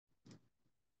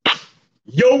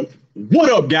Yo,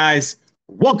 what up, guys?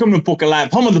 Welcome to Poke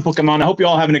Lab, home of the Pokemon. I hope you're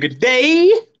all having a good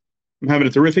day. I'm having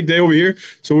a terrific day over here.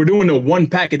 So we're doing the 1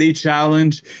 pack a day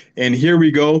challenge, and here we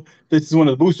go. This is one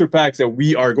of the booster packs that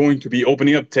we are going to be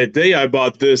opening up today. I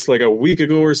bought this like a week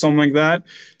ago or something like that.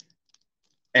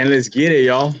 And let's get it,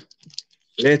 y'all.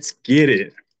 Let's get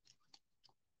it.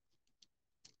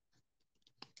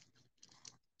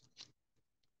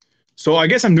 So I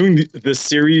guess I'm doing this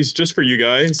series just for you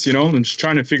guys, and just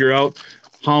trying to figure out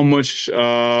how much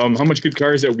good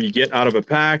cards that we get out of a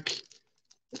pack.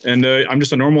 And I'm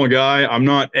just a normal guy. I'm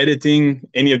not editing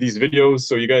any of these videos,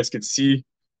 so you guys can see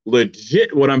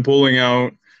legit what I'm pulling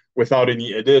out without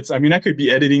any edits. I mean, I could be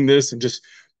editing this and just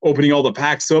opening all the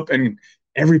packs up, and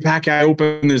every pack I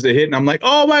open, there's a hit, and I'm like,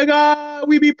 oh my god,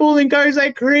 we be pulling cards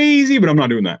like crazy, but I'm not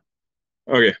doing that.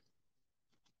 Okay.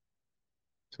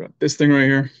 So got this thing right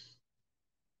here.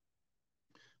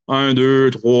 1,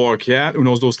 2, 3, 4, 1,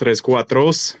 2, 3, 4.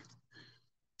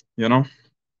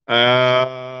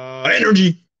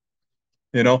 Energy.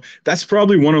 That's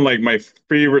probably one of like my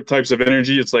favorite types of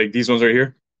energy. It's like these ones right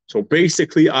here. So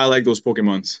basically, I like those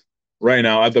Pokemons right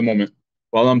now at the moment.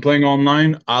 While I'm playing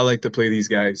online, I like to play these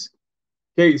guys.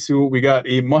 Okay, so we got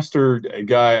a mustard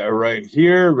guy right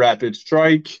here. Rapid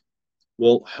Strike.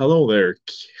 Well, hello there,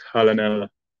 Kalanella.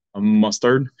 A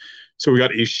mustard. So we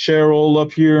got a Cheryl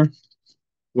up here.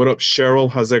 What up,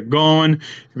 Cheryl? How's it going?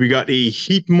 We got a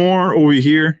Heatmore over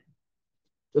here.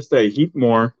 Just a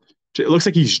Heatmore. It looks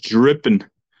like he's dripping.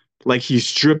 Like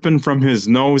he's dripping from his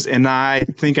nose, and I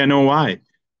think I know why.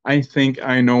 I think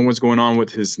I know what's going on with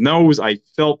his nose. I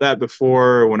felt that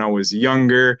before when I was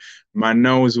younger. My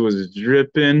nose was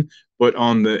dripping, but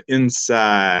on the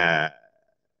inside.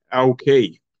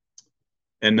 Okay.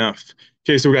 Enough.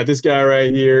 Okay, so we got this guy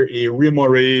right here, a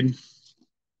Remoraid.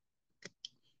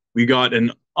 We got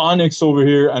an Onyx over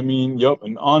here.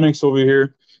 An Onyx over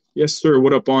here. Yes, sir.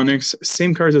 What up, Onyx?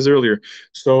 Same cards as earlier.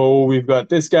 So we've got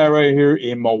this guy right here,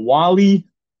 a Mawali.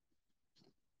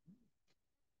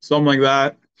 Something like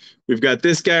that. We've got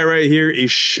this guy right here, a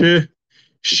Shirubi.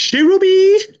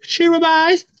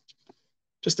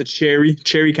 Just a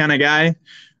cherry kind of guy.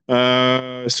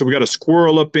 So we got a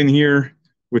squirrel up in here,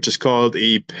 which is called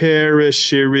a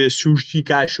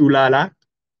Perishirisushikashulala.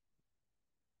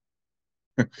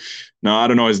 No, I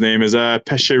don't know his name is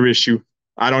Pesherishu.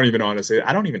 I don't even know how to say it.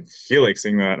 I don't even feel like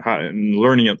saying that and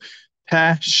learning it.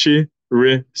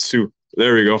 Peshirisu.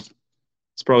 There we go.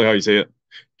 That's probably how you say it.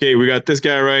 Okay, we got this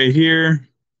guy right here.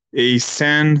 A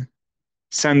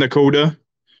Sandakoda.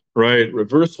 Right,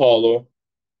 reverse holo.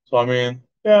 So,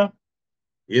 yeah,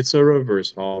 it's a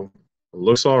reverse holo. It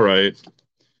looks all right.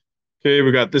 Okay,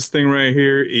 we got this thing right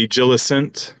here. A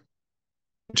Gillicent.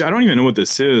 Which I don't even know what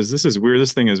this is. This is weird.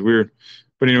 This thing is weird.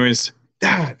 But anyways,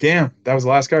 damn, that was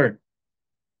the last card.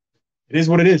 It is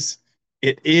what it is.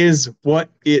 It is what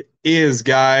it is,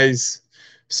 guys.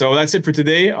 So that's it for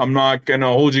today. I'm not going to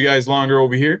hold you guys longer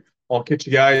over here. I'll catch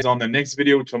you guys on the next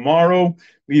video tomorrow.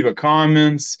 Leave a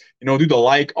comments, do the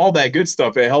like, all that good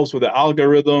stuff. It helps with the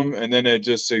algorithm, and then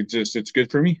it's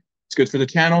good for me. It's good for the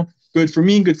channel. Good for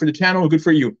me, good for the channel, good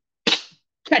for you.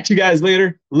 Catch you guys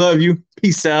later. Love you.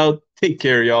 Peace out. Take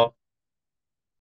care, y'all.